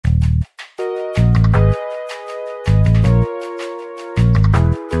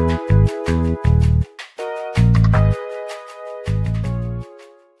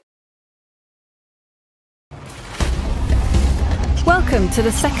to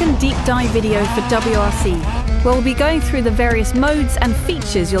the second deep dive video for WRC, where we'll be going through the various modes and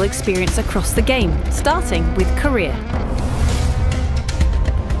features you'll experience across the game, starting with Career.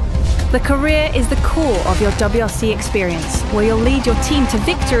 The Career is the core of your WRC experience, where you'll lead your team to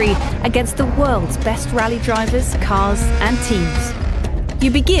victory against the world's best rally drivers, cars and teams. You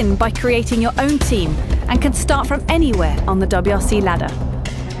begin by creating your own team and can start from anywhere on the WRC ladder.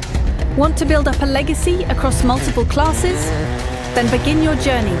 Want to build up a legacy across multiple classes? Then begin your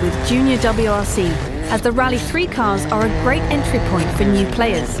journey with Junior WRC, as the Rally 3 cars are a great entry point for new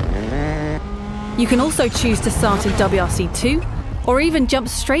players. You can also choose to start in WRC 2, or even jump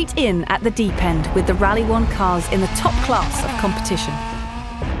straight in at the deep end with the Rally 1 cars in the top class of competition.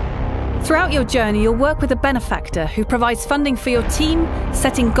 Throughout your journey, you'll work with a benefactor who provides funding for your team,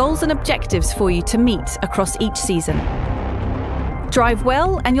 setting goals and objectives for you to meet across each season. Drive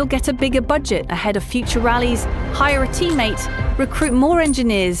well and you'll get a bigger budget ahead of future rallies, hire a teammate, recruit more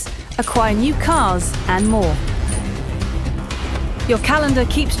engineers, acquire new cars and more. Your calendar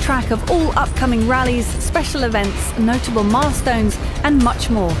keeps track of all upcoming rallies, special events, notable milestones and much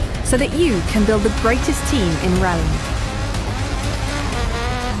more, so that you can build the greatest team in rallying.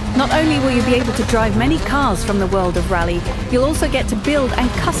 Not only will you be able to drive many cars from the world of rally, you'll also get to build and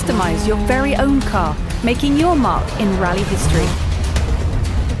customize your very own car, making your mark in rally history.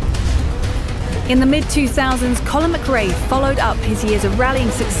 In the mid-2000s, Colin McRae followed up his years of rallying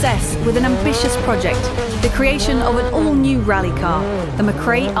success with an ambitious project, the creation of an all-new rally car, the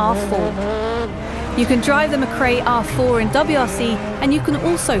McRae R4. You can drive the McRae R4 in WRC, and you can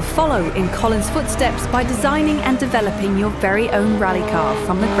also follow in Colin's footsteps by designing and developing your very own rally car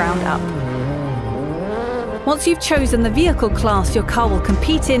from the ground up. Once you've chosen the vehicle class your car will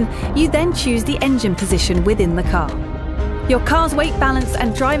compete in, you then choose the engine position within the car. Your car's weight balance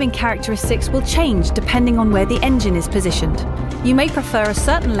and driving characteristics will change depending on where the engine is positioned. You may prefer a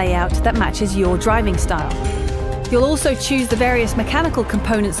certain layout that matches your driving style. You'll also choose the various mechanical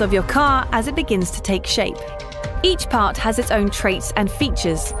components of your car as it begins to take shape. Each part has its own traits and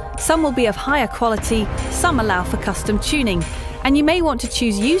features. Some will be of higher quality, some allow for custom tuning, and you may want to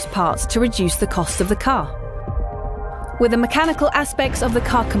choose used parts to reduce the cost of the car. With the mechanical aspects of the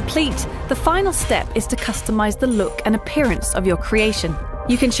car complete, the final step is to customize the look and appearance of your creation.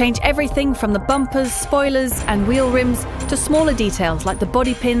 You can change everything from the bumpers, spoilers and wheel rims to smaller details like the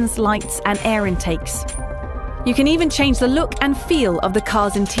body pins, lights and air intakes. You can even change the look and feel of the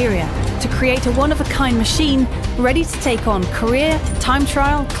car's interior to create a one-of-a-kind machine ready to take on career, time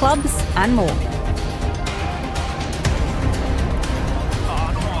trial, clubs and more.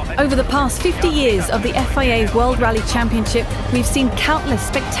 Over the past 50 years of the FIA World Rally Championship, we've seen countless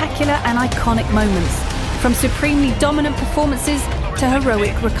spectacular and iconic moments, from supremely dominant performances to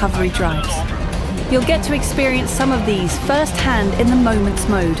heroic recovery drives. You'll get to experience some of these firsthand in the Moments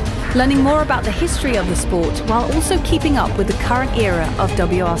mode, learning more about the history of the sport while also keeping up with the current era of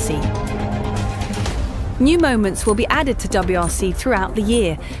WRC. New moments will be added to WRC throughout the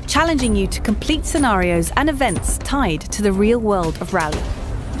year, challenging you to complete scenarios and events tied to the real world of rally.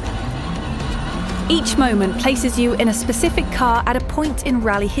 Each moment places you in a specific car at a point in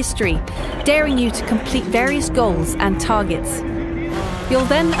rally history, daring you to complete various goals and targets. You'll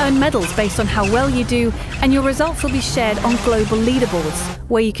then earn medals based on how well you do, and your results will be shared on global leaderboards,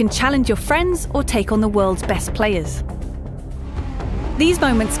 where you can challenge your friends or take on the world's best players. These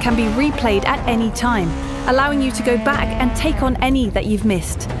moments can be replayed at any time, allowing you to go back and take on any that you've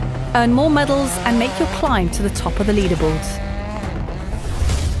missed, earn more medals and make your climb to the top of the leaderboards.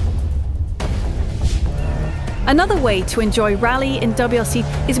 Another way to enjoy rally in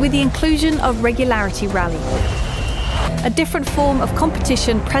WRC is with the inclusion of Regularity Rally, a different form of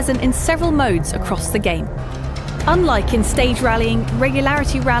competition present in several modes across the game. Unlike in stage rallying,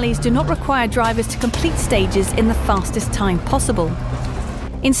 regularity rallies do not require drivers to complete stages in the fastest time possible.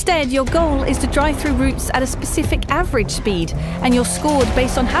 Instead, your goal is to drive through routes at a specific average speed, and you're scored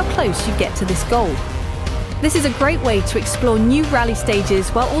based on how close you get to this goal. This is a great way to explore new rally stages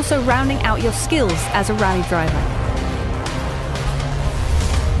while also rounding out your skills as a rally driver.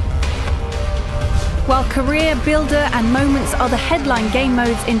 While Career, Builder and Moments are the headline game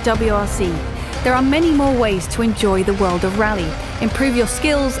modes in WRC, there are many more ways to enjoy the world of rally, improve your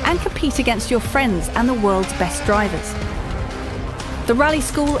skills and compete against your friends and the world's best drivers. The Rally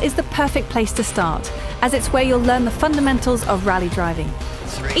School is the perfect place to start, as it's where you'll learn the fundamentals of rally driving.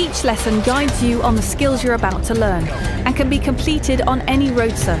 Each lesson guides you on the skills you're about to learn and can be completed on any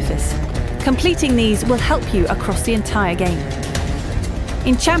road surface. Completing these will help you across the entire game.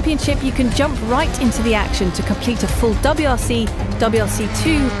 In Championship, you can jump right into the action to complete a full WRC,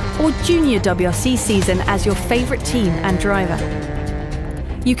 WRC2 or Junior WRC season as your favourite team and driver.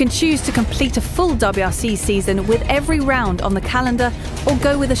 You can choose to complete a full WRC season with every round on the calendar, or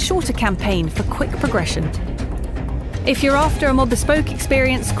go with a shorter campaign for quick progression. If you're after a more bespoke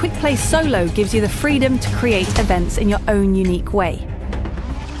experience, Quick Play Solo gives you the freedom to create events in your own unique way.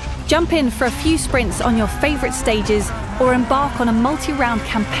 Jump in for a few sprints on your favourite stages, or embark on a multi-round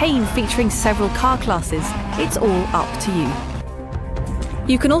campaign featuring several car classes. It's all up to you.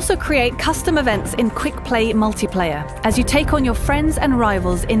 You can also create custom events in Quick Play Multiplayer as you take on your friends and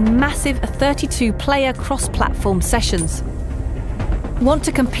rivals in massive 32-player cross-platform sessions. Want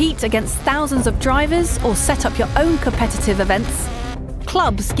to compete against thousands of drivers or set up your own competitive events?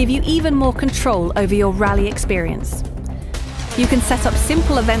 Clubs give you even more control over your rally experience. You can set up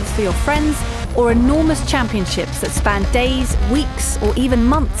simple events for your friends, or enormous championships that span days, weeks, or even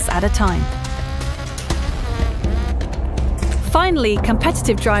months at a time. Finally,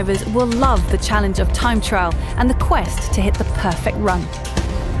 competitive drivers will love the challenge of time trial and the quest to hit the perfect run.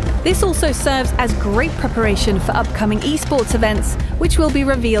 This also serves as great preparation for upcoming esports events, which will be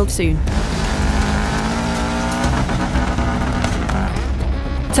revealed soon.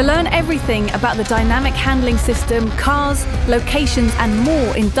 To learn everything about the dynamic handling system, cars, locations and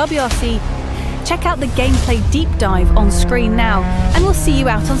more in WRC, check out the gameplay deep dive on screen now, and we'll see you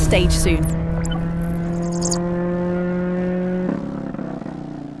out on stage soon.